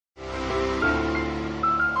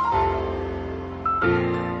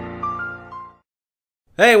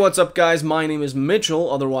Hey, what's up guys? My name is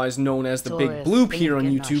Mitchell, otherwise known as the Big Bloop here on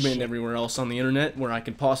YouTube and everywhere else on the internet where I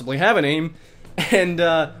could possibly have a name. And,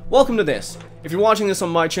 welcome to this. If you're watching this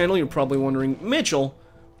on my channel, you're probably wondering, Mitchell,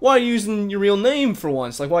 why are you using your real name for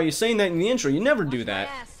once? Like, why are you saying that in the intro? You never do that.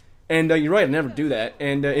 And, you're right, I never do that.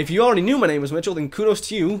 And, if you already knew my name was Mitchell, then kudos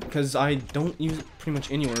to you, because I don't use it pretty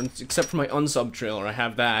much anywhere, except for my unsub trailer, I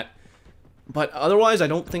have that. But otherwise, I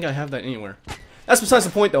don't think I have that anywhere. That's besides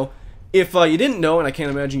the point, though. If you didn't know, and I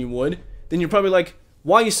can't imagine you would, then you're probably like,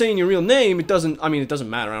 why are you saying your real name? It doesn't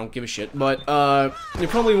matter, I don't give a shit. But, you're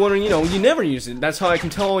probably wondering, you know, you never use it. That's how I can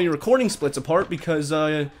tell all your recording splits apart, because,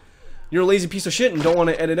 you're a lazy piece of shit and don't want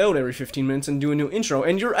to edit out every 15 minutes and do a new intro.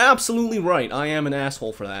 And you're absolutely right, I am an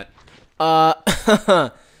asshole for that.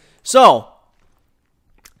 So,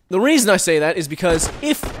 the reason I say that is because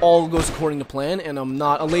if all goes according to plan, and I'm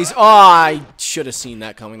not a lazy— oh, I should have seen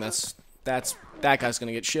that coming. That guy's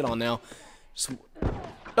gonna get shit on now.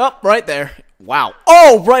 Oh, right there. Wow.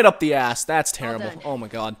 Oh, right up the ass. That's terrible. Oh my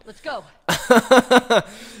god. Let's go.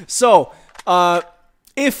 So,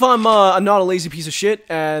 if I'm not a lazy piece of shit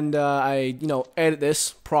and I, you know, edit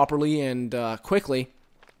this properly and quickly,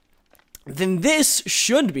 then this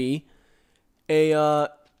should be a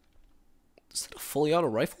is that a fully auto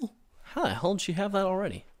rifle? How the hell did she have that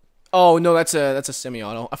already? Oh no, that's a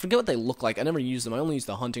semi-auto. I forget what they look like. I never use them. I only use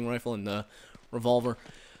the hunting rifle and the revolver.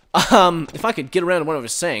 If I could get around to what I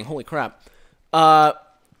was saying, holy crap. The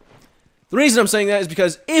reason I'm saying that is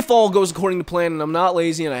because if all goes according to plan and I'm not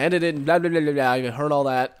lazy and I edit it and blah blah blah blah blah, you heard all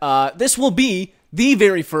that, this will be the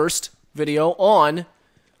very first video on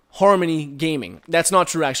Harmony Gaming. That's not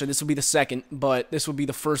true actually, this will be the second, but this will be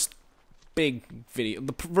the first big video,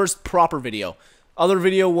 the first proper video. Other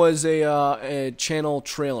video was a channel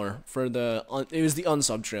trailer for the, it was the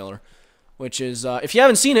unsub trailer, which is, if you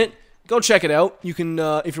haven't seen it, go check it out. You can,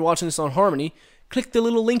 if you're watching this on Harmony, click the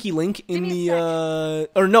little linky link in the,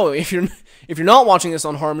 or no, if you're not watching this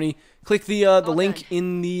on Harmony, click the link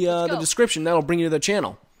in the description. That'll bring you to the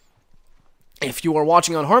channel. If you are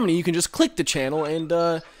watching on Harmony, you can just click the channel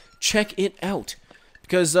and check it out,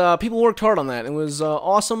 because people worked hard on that. It was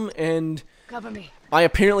awesome, and Cover me. I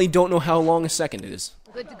apparently don't know how long a second it is.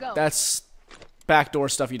 Good to go. That's backdoor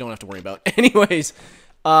stuff you don't have to worry about. Anyways,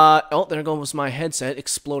 oh, there goes my headset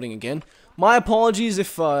exploding again. My apologies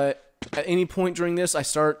if at any point during this I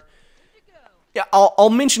start... yeah, I'll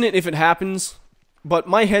mention it if it happens, but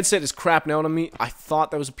my headset is crapping out on me. I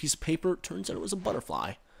thought that was a piece of paper. Turns out it was a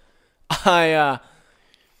butterfly. My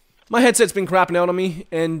headset's been crapping out on me,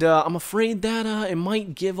 and I'm afraid that it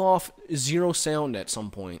might give off zero sound at some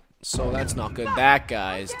point. So that's not good. That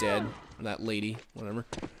guy's dead. That lady, whatever.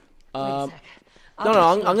 No,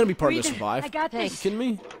 I'm gonna be part of this revive. I got this. Are you kidding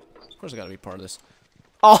me? Of course I gotta be part of this.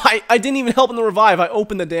 Oh, I didn't even help in the revive. I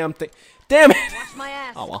opened the damn thing. Damn it! Watch my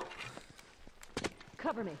ass. Oh well.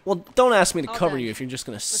 Cover me. Well, don't ask me to cover done. you if you're just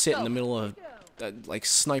gonna sit in go. the middle of like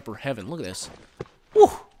sniper heaven. Look at this. Woo!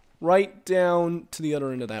 Right down to the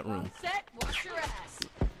other end of that room. Set. Watch your ass.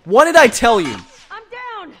 What did I tell you? I'm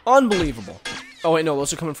down. Unbelievable. Oh wait, no,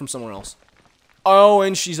 those are coming from somewhere else. Oh,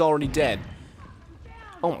 and she's already dead.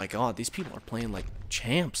 Oh my god, these people are playing like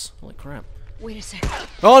champs. Holy crap. Wait a second.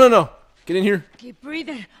 Oh, no. Get in here. Keep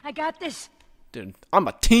breathing. I got this. Dude, I'm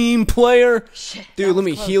a team player. Shit. Dude, let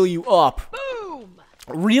me heal you up. Boom.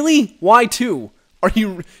 Really? Why two?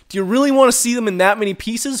 Do you really want to see them in that many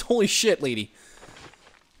pieces? Holy shit, lady.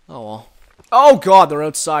 Oh, well. Oh god, they're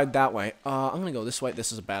outside that way. I'm gonna go this way.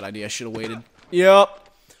 This is a bad idea. I should have waited. Yep.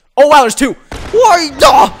 Oh wow, there's two. One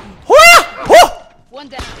down.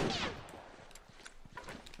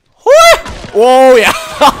 Oh yeah.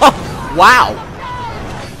 Wow.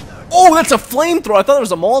 Oh, that's a flamethrower. I thought it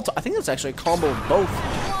was a Molotov. I think that's actually a combo of both.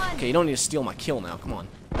 Okay, you don't need to steal my kill now. Come on.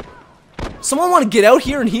 Someone want to get out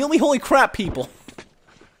here and heal me? Holy crap, people.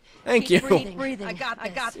 Thank you. Breathing. I got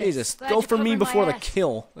this. Jesus, Glad go you for me covered my before the ass.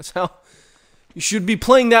 kill. That's how you should be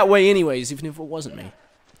playing that way anyways, even if it wasn't me.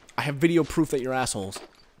 I have video proof that you're assholes.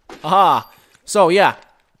 Aha. So, yeah.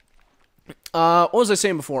 What was I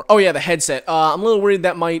saying before? Oh, yeah, the headset. I'm a little worried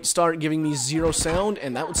that might start giving me zero sound,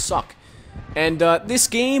 and that would suck. And, this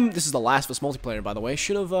game, this is the Last of Us multiplayer, by the way.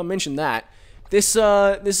 Should have mentioned that. This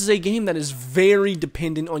is a game that is very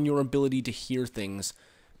dependent on your ability to hear things.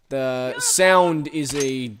 The sound is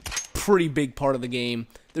a pretty big part of the game.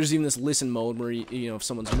 There's even this listen mode where, you know, if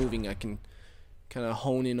someone's moving, I can kind of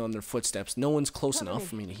hone in on their footsteps. No one's close enough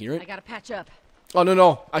for me to hear it. I gotta patch up. Oh,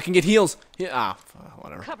 no. I can get heals. Yeah,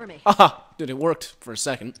 whatever. Cover me. Aha! Dude, it worked for a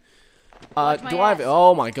second. Do I have...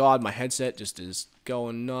 oh, my God. My headset just is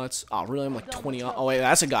going nuts. Oh, really? I'm like 20... oh, wait.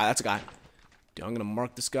 That's a guy. Dude, I'm gonna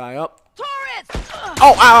mark this guy up. Torres!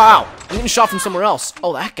 Oh, ow, ow, ow. I'm getting shot from somewhere else.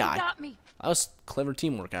 Oh, that guy. Got me. That was clever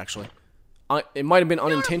teamwork, actually. It might have been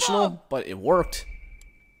unintentional, but it worked.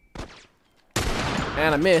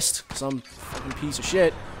 And I missed, because I'm a fucking piece of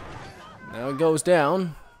shit. Now it goes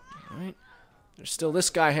down. Alright. There's still this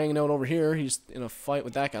guy hanging out over here. He's in a fight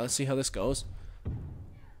with that guy. Let's see how this goes.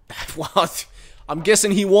 Wow. I'm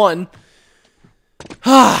guessing he won.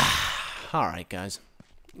 Alright, guys.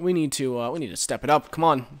 We need to step it up. Come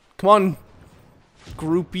on. Come on,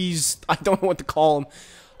 groupies. I don't know what to call them.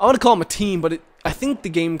 I want to call them a team, but I think the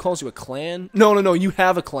game calls you a clan. No, you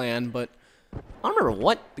have a clan, but I don't remember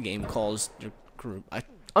what the game calls your group. I'm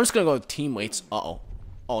just gonna go with teammates. Uh-oh.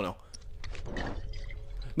 Oh, no.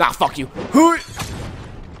 Nah, fuck you.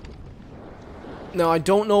 Now, I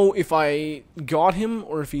don't know if I got him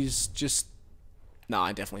or if he's just... Nah,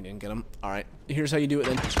 I definitely didn't get him. Alright, here's how you do it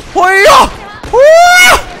then. One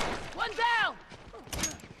down.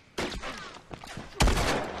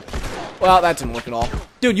 Well, that didn't work at all.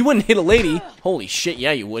 Dude, you wouldn't hit a lady. Holy shit,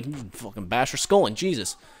 yeah, you would. You'd fucking bash her skull in.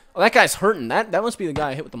 Jesus. Oh, that guy's hurting. That must be the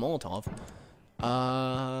guy I hit with the Molotov.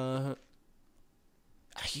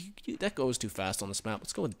 That goes too fast on this map.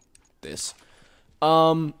 Let's go with this.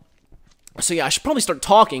 So yeah, I should probably start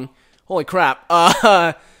talking. Holy crap.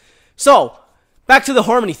 So, back to the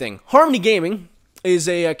Harmony thing. Harmony Gaming is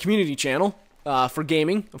a community channel for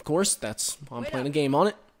gaming, of course. That's why I'm playing a game on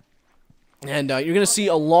it. And you're going to see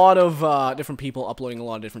a lot of different people uploading a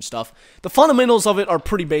lot of different stuff. The fundamentals of it are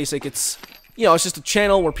pretty basic. It's, you know, it's just a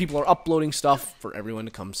channel where people are uploading stuff for everyone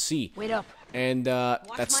to come see. Wait up. And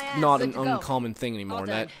that's not an uncommon thing anymore.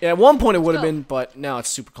 That, yeah, at one point it would have been, but now it's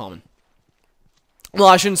super common. Well,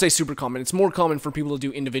 I shouldn't say super common. It's more common for people to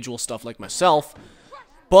do individual stuff like myself.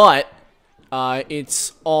 But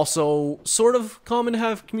it's also sort of common to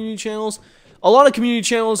have community channels. A lot of community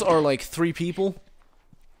channels are like 3 people.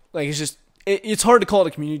 Like, it's just... It's hard to call it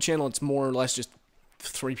a community channel. It's more or less just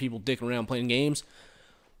 3 people dicking around playing games.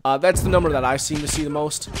 That's the number that I seem to see the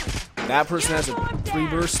most. That person has a 3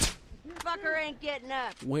 burst. Fucker ain't getting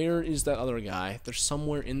up. Where is that other guy? There's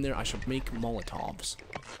somewhere in there. I should make Molotovs.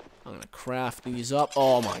 I'm gonna craft these up.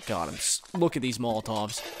 Oh my god, look at these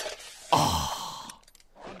Molotovs. Oh.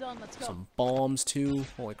 Well done, let's go. Some bombs too.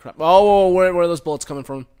 Holy crap. Oh, where are those bullets coming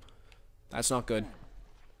from? That's not good.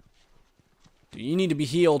 Dude, you need to be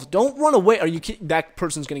healed. Don't run away. Are you kidding? That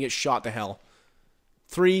person's gonna get shot to hell.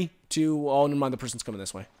 3, 2, oh, never mind, the person's coming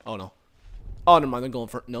this way. Oh no. Oh, never mind, they're going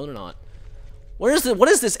for... No, they're not. What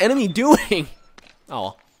is this enemy doing?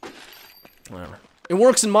 Oh, whatever. It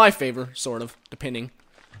works in my favor, sort of, depending.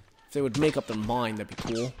 If they would make up their mind, that'd be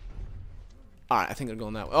cool. Alright, I think they're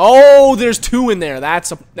going that way. Oh, there's 2 in there.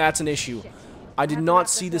 That's an issue. I did not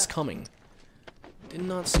see this coming. Did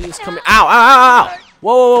not see this coming. Ow, ow, ow, ow!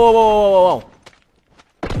 Whoa, whoa, whoa, whoa, whoa, whoa,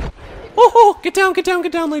 whoa! Whoa, get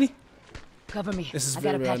down, lady. Cover me. This is I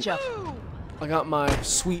gotta very patch bad. up. I got my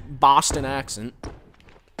sweet Boston accent.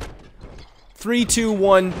 3, 2,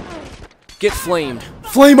 1. Get flamed.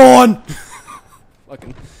 Flame on!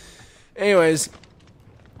 Fucking. Anyways.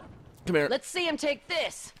 Come here. Let's see him take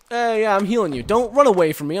this. Yeah, I'm healing you. Don't run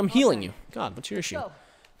away from me. I'm healing you. God, what's your issue?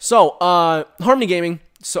 So, Harmony Gaming.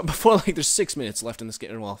 So, before, like, there's 6 minutes left in this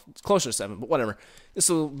game. Well, it's closer to 7, but whatever. This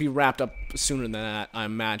will be wrapped up sooner than that, I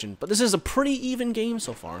imagine. But this is a pretty even game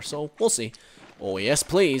so far, so we'll see. Oh, yes,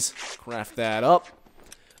 please. Craft that up.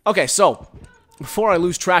 Okay, so, before I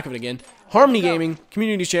lose track of it again, Harmony Gaming,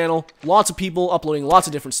 community channel, lots of people uploading lots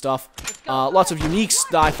of different stuff. Lots of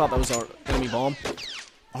uniques. I thought that was our enemy bomb.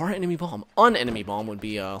 Our enemy bomb. Unenemy bomb would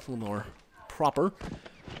be a little more proper.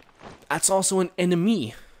 That's also an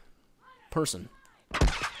enemy person.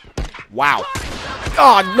 Wow.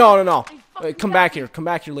 God, no. Come back here. Come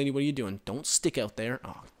back here, lady. What are you doing? Don't stick out there.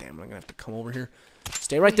 Oh, damn. I'm going to have to come over here.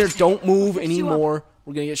 Stay right there. Don't move anymore.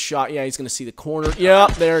 We're going to get shot. Yeah, he's going to see the corner. Yeah,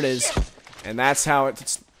 there it is. And that's how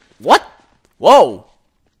it's... What? Whoa.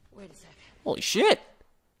 Wait a second. Holy shit.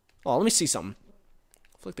 Oh, let me see something.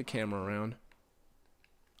 Flick the camera around.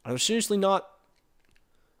 Are there seriously not...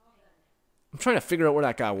 I'm trying to figure out where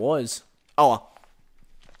that guy was. Oh,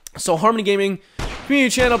 so Harmony Gaming, community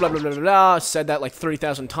channel, blah, blah, blah, blah, blah. Said that like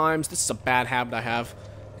 30,000 times. This is a bad habit I have.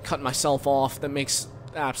 Cutting myself off. That makes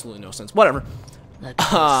absolutely no sense. Whatever. Look,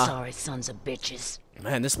 sorry sons of bitches.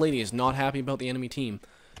 Man, this lady is not happy about the enemy team.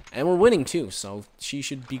 And we're winning too, so she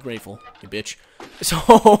should be grateful, you bitch.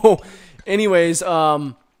 So, anyways,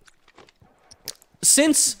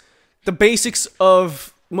 since the basics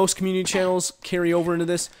of most community channels carry over into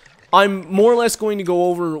this, I'm more or less going to go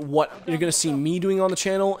over what you're going to see me doing on the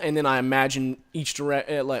channel, and then I imagine each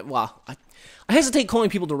I hesitate calling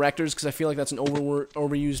people directors because I feel like that's an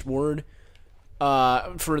overused word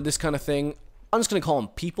for this kind of thing. I'm just gonna call them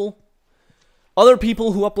people. Other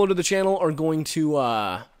people who upload to the channel are going to,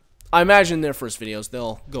 I imagine in their first videos,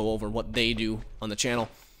 they'll go over what they do on the channel.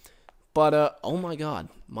 But, oh my god,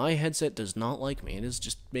 my headset does not like me. It is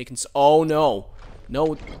just making oh no.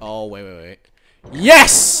 No, oh, wait.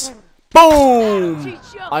 Yes! Boom!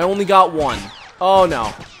 I only got one. Oh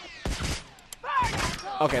no.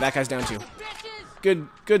 Okay, that guy's down too. Good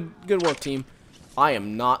work, team. I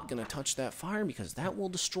am not gonna touch that fire because that will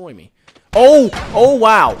destroy me. Oh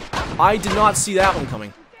wow. I did not see that one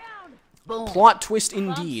coming. Plot twist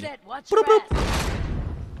indeed. Boop, boop.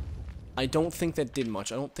 I don't think that did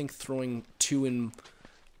much. I don't think throwing two in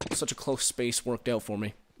such a close space worked out for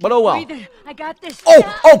me. But oh well. I got this.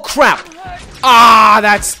 Oh crap. Ah,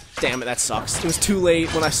 damn it, that sucks. It was too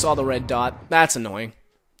late when I saw the red dot. That's annoying.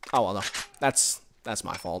 Oh well, no. That's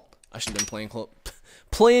my fault. I should have been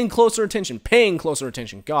paying closer attention.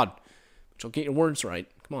 God. But you'll get your words right.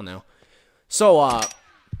 Come on now. So,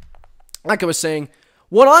 like I was saying,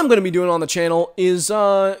 what I'm going to be doing on the channel is,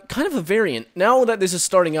 kind of a variant. Now that this is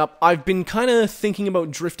starting up, I've been kind of thinking about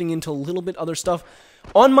drifting into a little bit other stuff.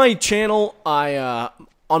 On my channel,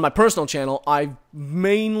 on my personal channel, I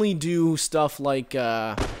mainly do stuff like,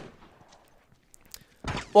 well,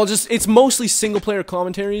 it's mostly single-player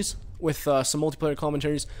commentaries with, some multiplayer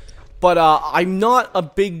commentaries. But, I'm not a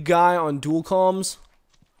big guy on dual comms.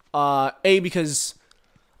 Because,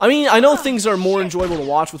 I mean, I know things are more enjoyable to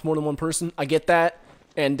watch with more than one person. I get that.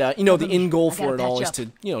 And, you know, the end goal for it all is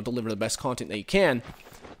to, you know, deliver the best content that you can.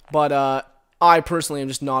 But, I personally am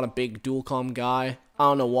just not a big dual comm guy. I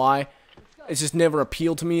don't know why. It's just never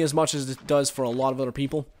appealed to me as much as it does for a lot of other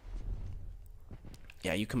people.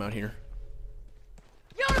 Yeah, you come out here.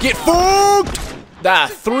 Get fucked!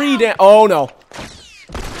 Oh no.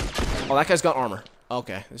 Oh, that guy's got armor.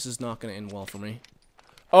 Okay, this is not gonna end well for me.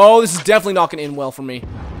 Oh, this is definitely not gonna end well for me.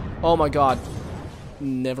 Oh my god.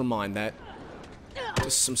 Never mind that.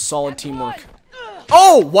 Just some solid teamwork.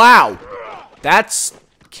 Oh, wow! That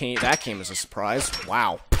came as a surprise.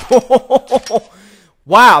 Wow.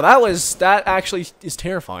 Wow, that actually is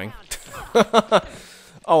terrifying.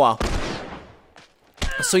 Oh wow.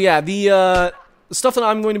 So yeah, the stuff that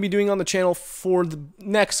I'm going to be doing on the channel for the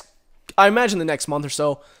next, I imagine the next month or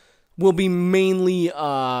so, will be mainly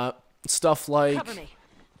stuff like,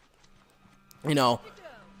 you know,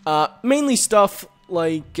 mainly stuff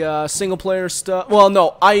like single player stuff. Well,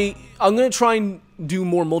 no, I'm gonna try and do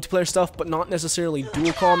more multiplayer stuff, but not necessarily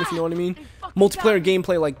dual comm, if you know what I mean. Multiplayer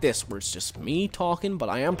gameplay like this, where it's just me talking, but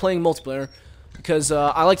I am playing multiplayer because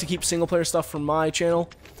I like to keep single player stuff from my channel.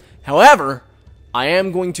 However, I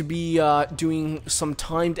am going to be doing some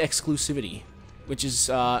timed exclusivity, which is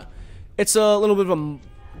it's a little bit of a,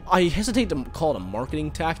 I hesitate to call it a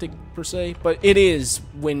marketing tactic per se, but it is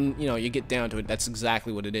when, you know, you get down to it. That's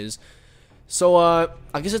exactly what it is. So I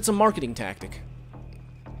guess it's a marketing tactic.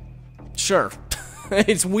 Sure.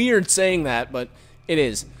 It's weird saying that, but it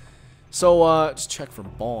is. So, just check for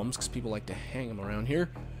bombs, because people like to hang them around here.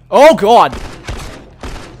 Oh, God!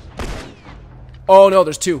 Oh, no,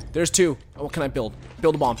 there's two. There's two. Oh, what can I build?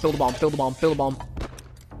 Build a bomb, build a bomb, build a bomb, build a bomb.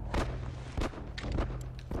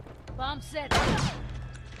 Bomb set.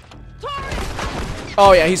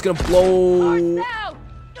 Oh, yeah, he's gonna blow...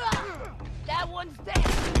 That one's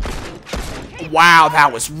dead. Wow,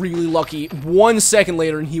 that was really lucky. 1 second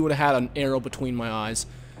later, and he would have had an arrow between my eyes.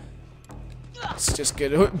 Let's just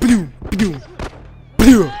get it.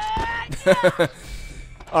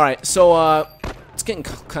 Alright, so, it's getting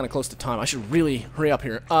kind of close to time. I should really hurry up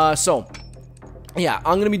here. So, yeah,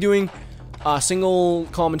 I'm going to be doing single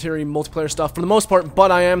commentary, multiplayer stuff for the most part,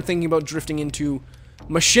 but I am thinking about drifting into...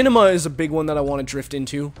 Machinima is a big one that I want to drift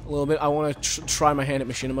into a little bit. I want to try my hand at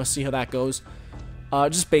Machinima, see how that goes.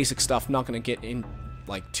 Just basic stuff. I'm not going to get in,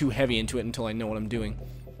 like, too heavy into it until I know what I'm doing.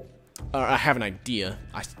 I have an idea.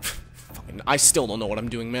 I still don't know what I'm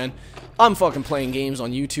doing, man. I'm fucking playing games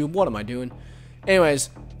on YouTube. What am I doing? Anyways,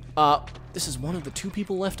 this is one of the two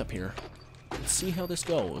people left up here. Let's see how this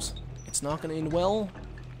goes. It's not gonna end well,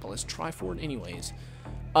 but let's try for it anyways.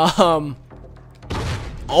 Oh,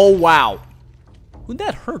 wow. Who'd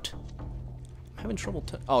that hurt? I'm having trouble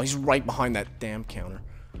oh, he's right behind that damn counter.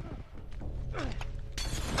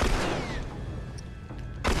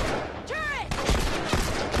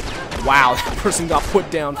 Wow, that person got put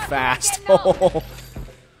down fast.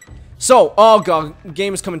 So, oh god,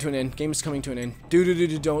 game is coming to an end. Game is coming to an end.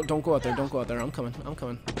 Don't go out there. Don't go out there. I'm coming.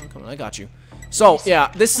 I got you. So,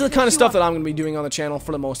 yeah, this is the kind of stuff that I'm going to be doing on the channel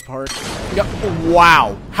for the most part.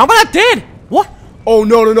 Wow. How about that dead? What? Oh,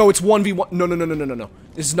 no. It's 1v1. No.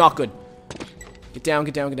 This is not good. Get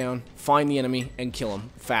down. Find the enemy and kill him.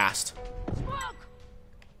 Fast.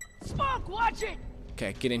 Smoke, watch it!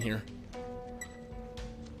 Okay, get in here.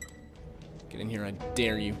 Get in here, I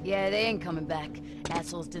dare you. Yeah, they ain't coming back.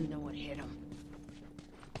 Assholes didn't know what hit them.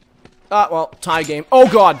 Well, tie game. Oh,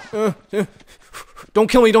 God. Don't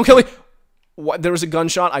kill me, don't kill me. What? There was a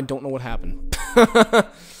gunshot. I don't know what happened.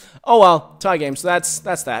 Oh, well, tie game. So that's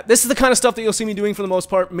that. This is the kind of stuff that you'll see me doing for the most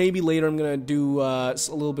part. Maybe later I'm going to do a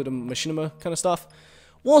little bit of machinima kind of stuff.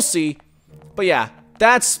 We'll see. But yeah,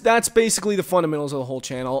 that's basically the fundamentals of the whole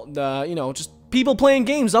channel. You know, just people playing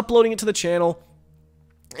games, uploading it to the channel.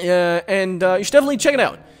 And you should definitely check it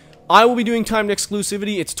out. I will be doing timed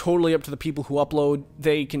exclusivity. It's totally up to the people who upload.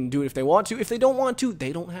 They can do it if they want to. If they don't want to,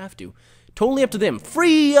 they don't have to. Totally up to them.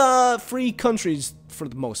 Free countries for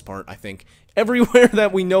the most part, I think. Everywhere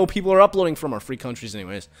that we know people are uploading from are free countries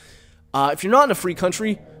anyways. If you're not in a free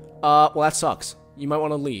country, well, that sucks. You might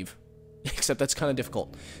want to leave. Except that's kind of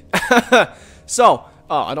difficult. So,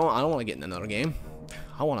 I don't want to get in another game.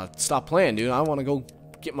 I want to stop playing, dude. I want to go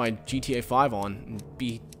get my GTA 5 on and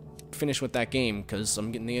be finished with that game because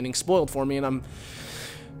I'm getting the ending spoiled for me and I'm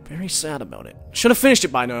very sad about it. Should have finished it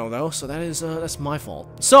by now though, so that's my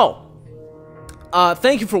fault. So,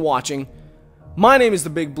 thank you for watching. My name is the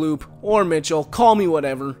Big Bloop or Mitchell. Call me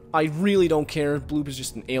whatever. I really don't care. Bloop is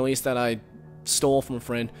just an alias that I stole from a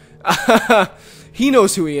friend. He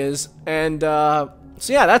knows who he is, and so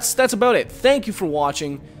yeah, that's about it. Thank you for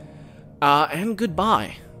watching, and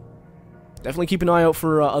goodbye. Definitely keep an eye out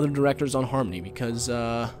for other directors on Harmony, because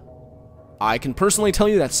I can personally tell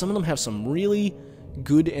you that some of them have some really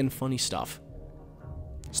good and funny stuff.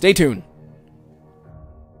 Stay tuned.